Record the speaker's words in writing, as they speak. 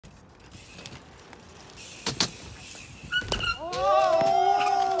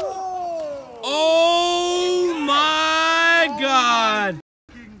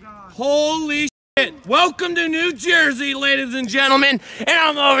Holy shit! Welcome to New Jersey, ladies and gentlemen, and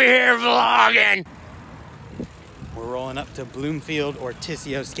I'm over here vlogging. We're rolling up to Bloomfield or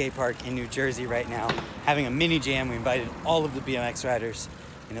Tiseo Skatepark in New Jersey right now, having a mini jam. We invited all of the BMX riders,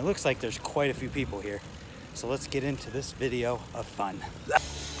 and it looks like there's quite a few people here. So let's get into this video of fun.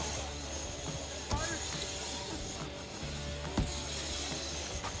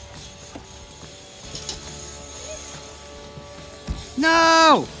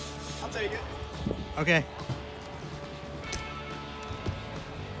 No! I'll take it. Okay.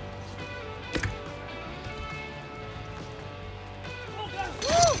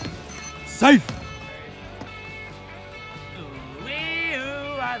 Safe! Ooh,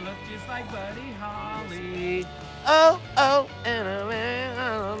 I look just like Buddy Holly. Oh, And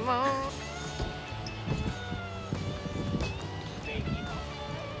I'm alone.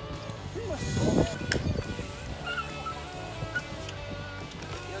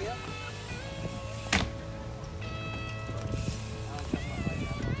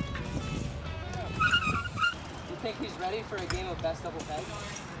 You think he's ready for a game of best double peg?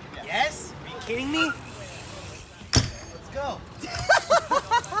 Yes? Are you kidding me? Let's go.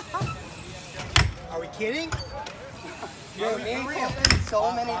 Are we kidding? Dude, me and Colton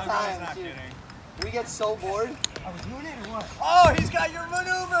so many times, dude. We get so bored. Are we doing it or what? Oh, he's got your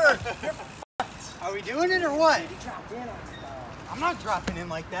maneuver! You're f***ed. Are we doing it or what? You dropped in on stuff. I'm not dropping in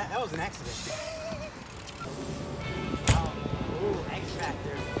like that. That was an accident. Ooh, X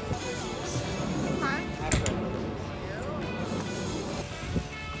Factor.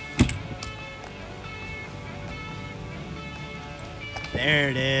 There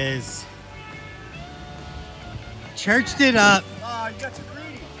it is. Churched it up. oh, you got too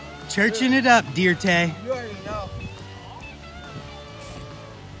greedy. Churching it up, dear Tay. You already know.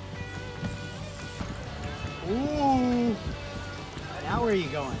 Ooh. Now where are you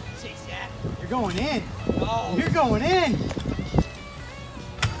going? You're going in. Oh. You're going in.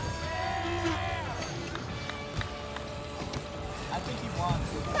 I think he won.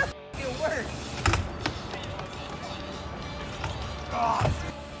 It worked.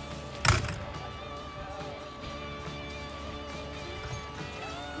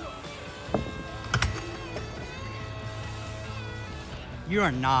 You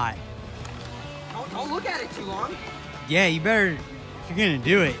are not. Don't look at it too long. Yeah, you better, if you're gonna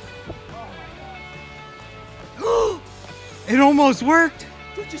do it. It almost worked.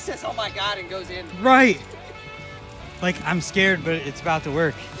 Dude just says, oh my God, and goes in. Right. Like, I'm scared, but it's about to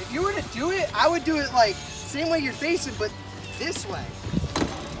work. If you were to do it, I would do it like, same way you're facing, but this way.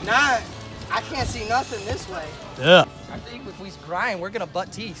 Nah, I can't see nothing this way. Yeah. I think if we grind, we're gonna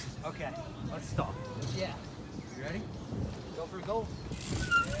butt teeth. Okay, let's stop. Yeah. You ready? Go for gold.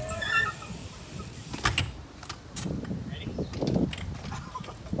 Ready?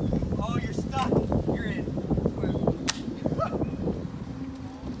 Oh, you're stuck. You're in.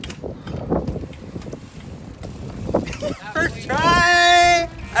 First try!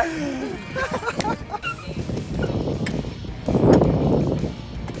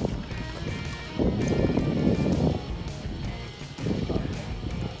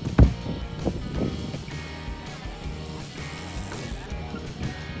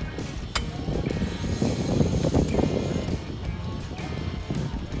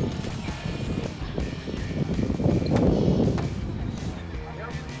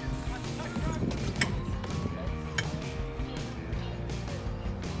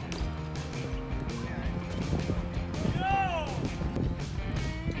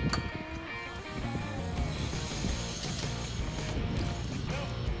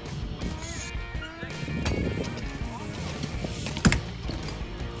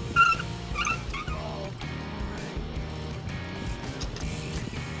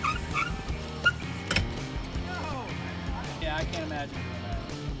 Yeah, I can't imagine doing that.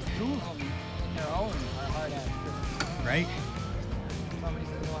 Two of them in their own are hard ass. Right? Somebody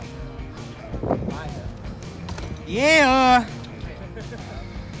says they want to. Yeah!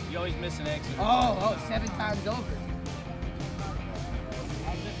 You always miss an exit. Oh, 7 times over.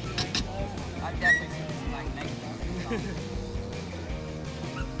 I've definitely seen this like next time.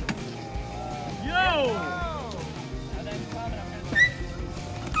 Yo!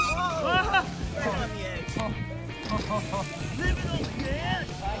 Living on the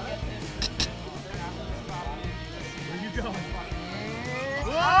edge! Where you going?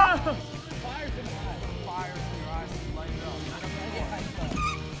 Whoa! Fire's in the eye. Fire in your eyes. Light it up.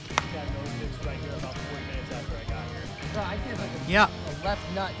 Got no fix right here about 40 minutes after I got here. Bro, I did like Yeah. a left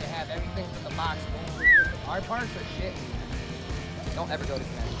nut to have everything from the box. Our parts are shit. Don't ever go to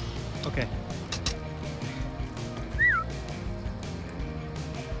Connecticut. Okay.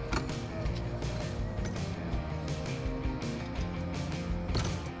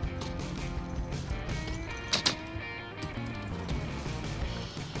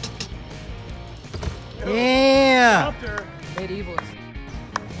 Medieval.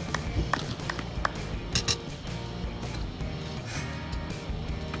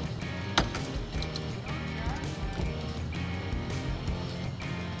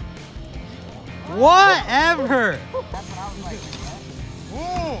 Whatever. That's what I was like.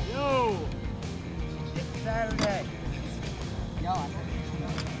 Whoa. Yo! It's Saturday. Yo, I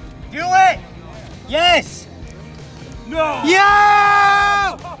Do it. Yes. No!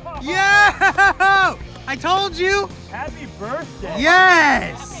 Yo! Yo! I told you. Happy birthday!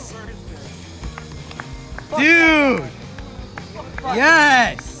 Yes. Dude.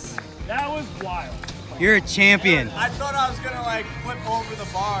 Yes. That was wild. You're a champion. I thought I was gonna like flip over the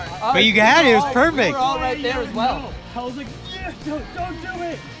bar. But you had it. It was We perfect. were all right there as well. I was like, yeah, don't do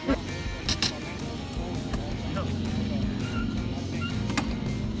it!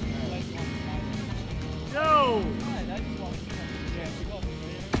 Yo!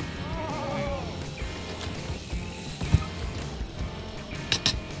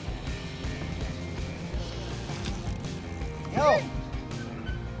 Yo.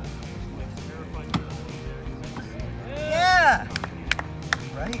 Yeah.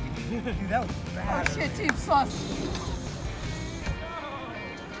 Right? Dude, that was Oh bad. shit, Team Sus.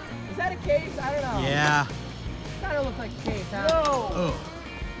 Is that a case? I don't know. Yeah. Kind of looks like a case, huh? Oh.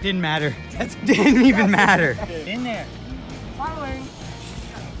 Didn't matter. Didn't even matter. In there. Following.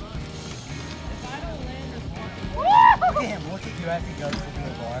 Look at him. Look at you as he goes to do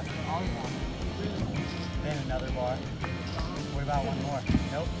a bar. Oh yeah. Then another bar. What about one more?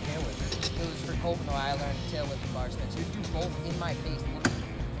 Nope. Tail whip. It was for Colton though. I learned tail whip and bar spin. So you do both in my face.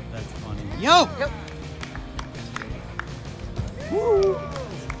 That's funny. Yo! Yep. Woo!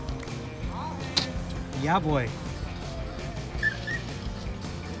 Yeah, boy.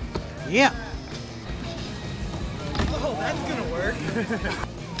 Yeah. Oh, that's gonna work.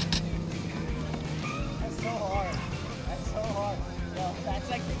 That's so hard. That's so hard. Yo, that's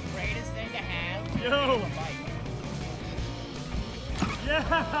like the greatest thing to have. Yo!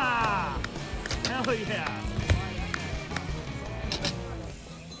 Yeah! Hell yeah!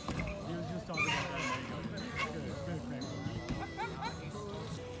 He was just talking about that.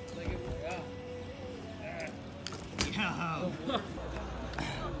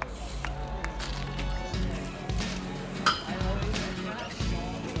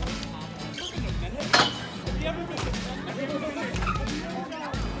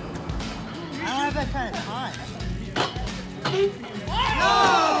 I don't have that kind of time.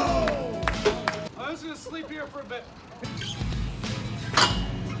 I was gonna sleep here for a bit.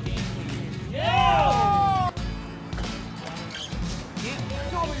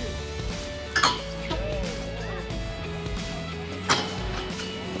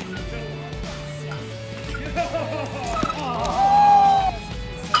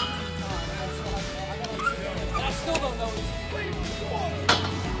 I still don't know.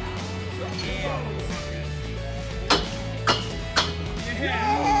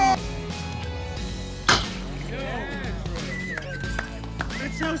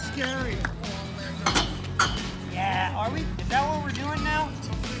 It's so scary. Yeah, are we? Is that what we're doing now?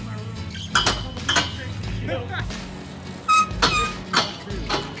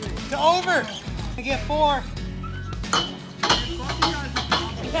 To over. I get 4.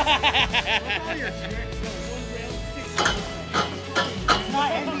 It's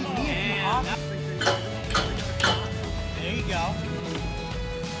not MVP, it's off. There you go.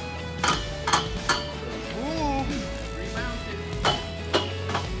 Ooh.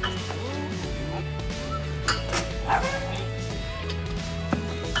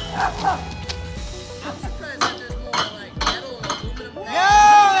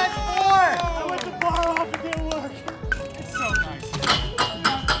 That's 4. I went to bar off, it didn't work. It's so nice.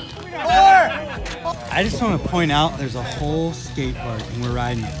 4. I just want to point out there's a whole skate park and we're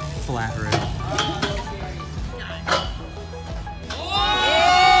riding flat road.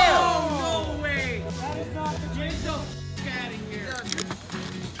 No way! That is not the Jason scatting here.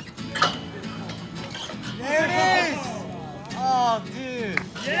 There it is! Oh, dude.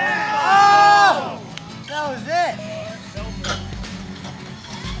 Yeah! Oh! That was it.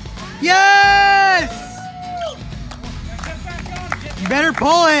 Yes! You better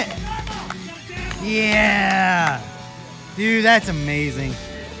pull it. Yeah. Dude, that's amazing.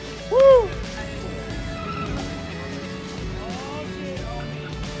 Woo!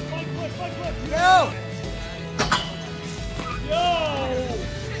 Yo! Yo!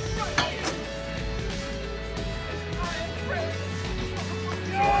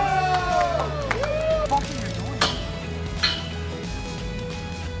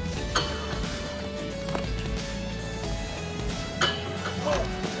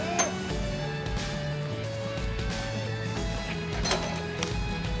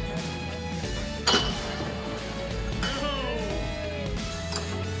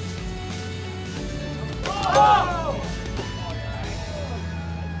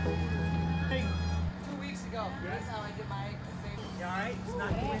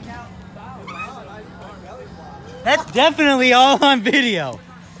 Definitely all on video.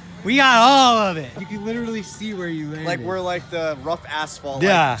 We got all of it. You can literally see where you landed. Like we're like the rough asphalt.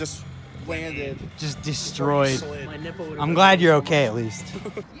 Yeah. Like, just landed. Just destroyed. My nipple would have I'm been glad you're so okay much. at least.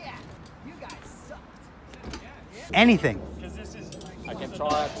 Yeah, you guys sucked. Anything. I can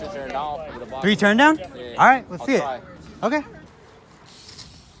try to turn down over the bottom. 3 turn down? Yeah. All right, let's I'll see try. it. Okay.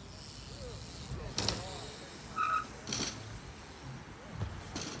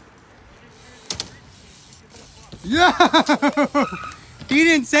 Yo! He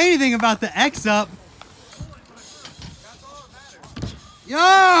didn't say anything about the X up.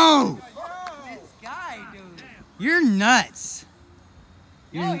 Yo! This guy, dude. You're nuts.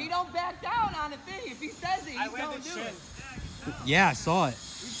 Yo, he don't back down on a thing. If he says it, he's gonna do it. Yeah, I saw it.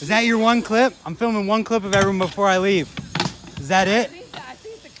 Is that your one clip? I'm filming one clip of everyone before I leave. Is that it? I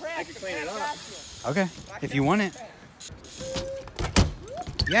see the crack. I can clean it up. Okay, if you want it.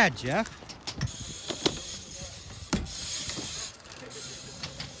 Yeah, Jeff.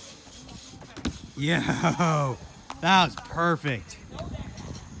 Yo, that was perfect.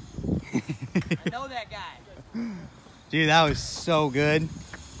 I know that guy. Dude, that was so good.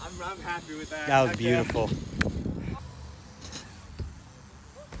 I'm happy with that. That was Okay. beautiful.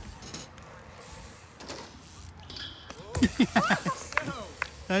 Yes.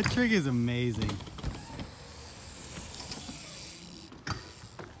 That trick is amazing.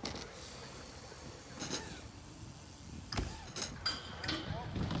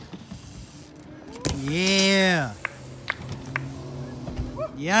 Yeah.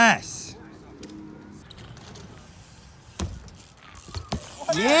 Yes.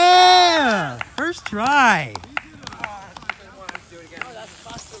 Yeah. First try.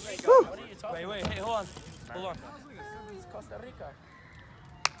 Wait, hey, hold on. Hold on. It's Costa Rica.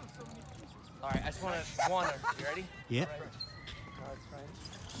 All right, I just want to wander. You ready? Yeah.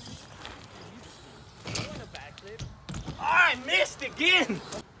 I missed again.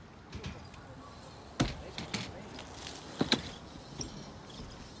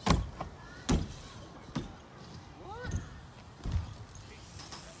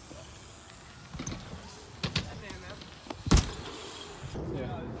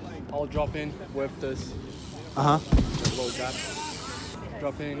 I'll drop in with this Uh-huh. low gap.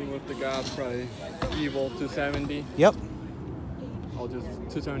 Drop in with the gap, probably evil 270. Yep. I'll just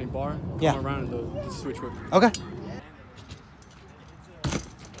 270 bar. Come Yeah. around the switch whip. Okay.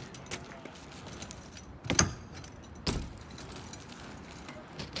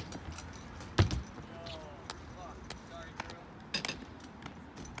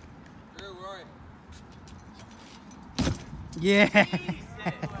 Yes. I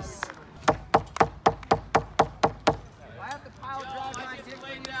have to pile drive my dick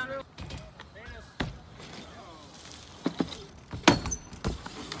thing down.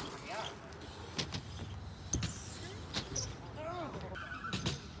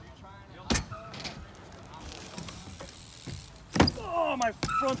 Oh, my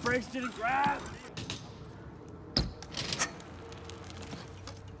front brakes didn't grab.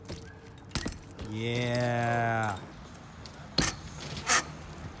 Yeah.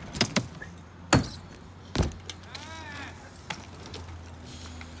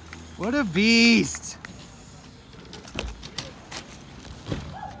 What a beast.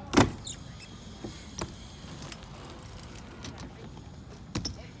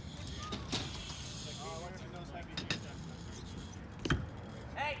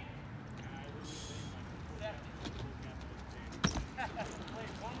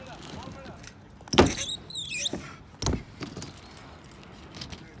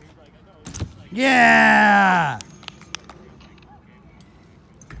 Yeah.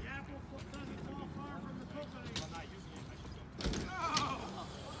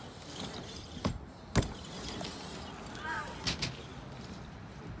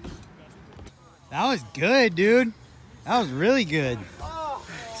 That was good, dude. That was really good.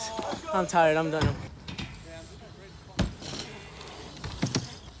 I'm tired. I'm done.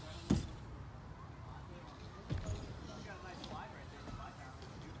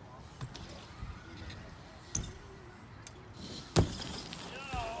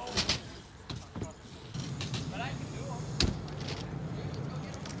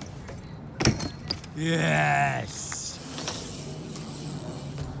 Yes.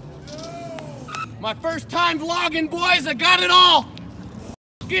 My first time vlogging, boys. I got it all.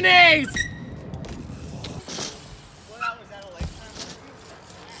 Fucking A's.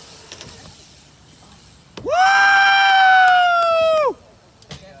 Woo!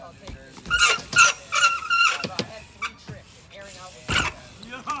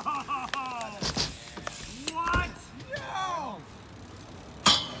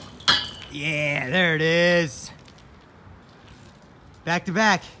 Yeah, there it is. Back to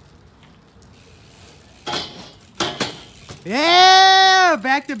back. Yeah,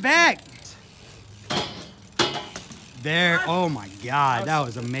 back to back. There, oh my God, that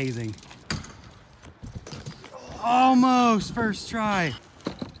was amazing. Almost first try.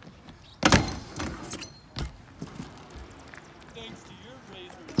 Thanks to your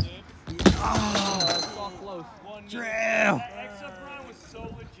razor tips. Oh, Close. Drew. That extra run was so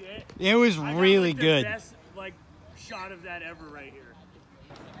legit. It was I got, really like, the good. best, like, shot of that ever right here.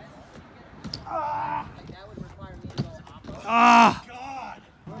 That would require me to go opposite. Ah! God.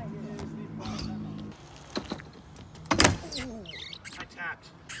 I tapped.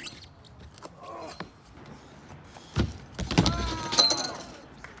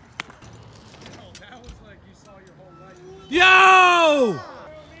 Oh, that was like you saw your whole life. Yo!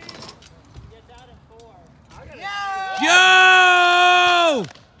 Get that in 4. Yo!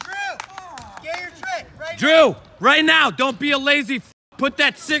 Drew, get your trick right Drew, right now, don't be a lazy f. Put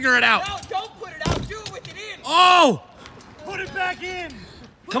that cigarette out. No, don't put it out. Do it with it in. Oh! Put it back in.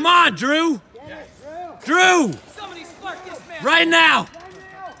 Come on, Drew. Drew, Somebody spark this man. right now.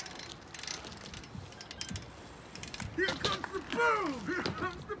 Here comes the boom. Here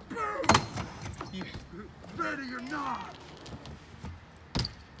comes the boom. You ready or not?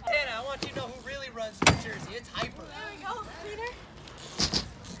 Hannah, I want you to know who really runs New Jersey. It's Hyper.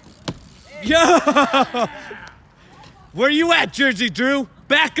 Yo! Where you at, Jersey Drew?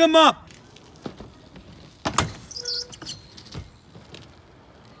 Back him up.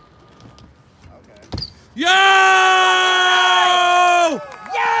 Yo!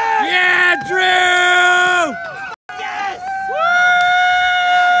 Yeah, Drew! Yes!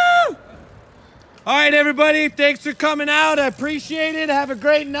 Woo! All right, everybody, thanks for coming out. I appreciate it. Have a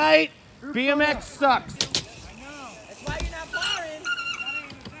great night. BMX sucks. That's why you're not barring.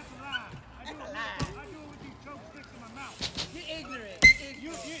 I do it with these chopsticks in my mouth. You're ignorant.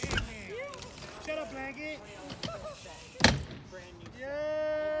 You ignorant. Shut up, blanket. Yo!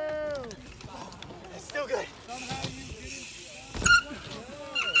 It's still good. Somehow you didn't.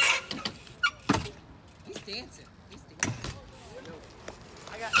 He's dancing. He's dancing.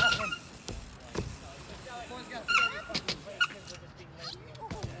 I got nothing.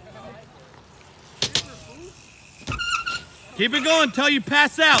 Keep it going till you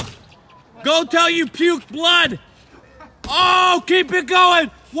pass out. Go till you puke blood. Oh, keep it going.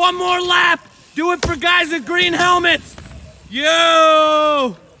 One more lap. Do it for guys in green helmets.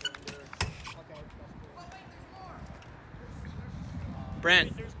 Yo!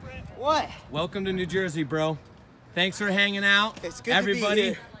 Brent, What? welcome to New Jersey, bro. Thanks for hanging out. It's good to be everybody,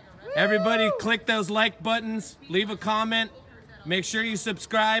 here. everybody click those like buttons, leave a comment, make sure you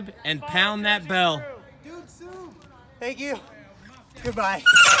subscribe, and pound that bell. Thank you. Goodbye.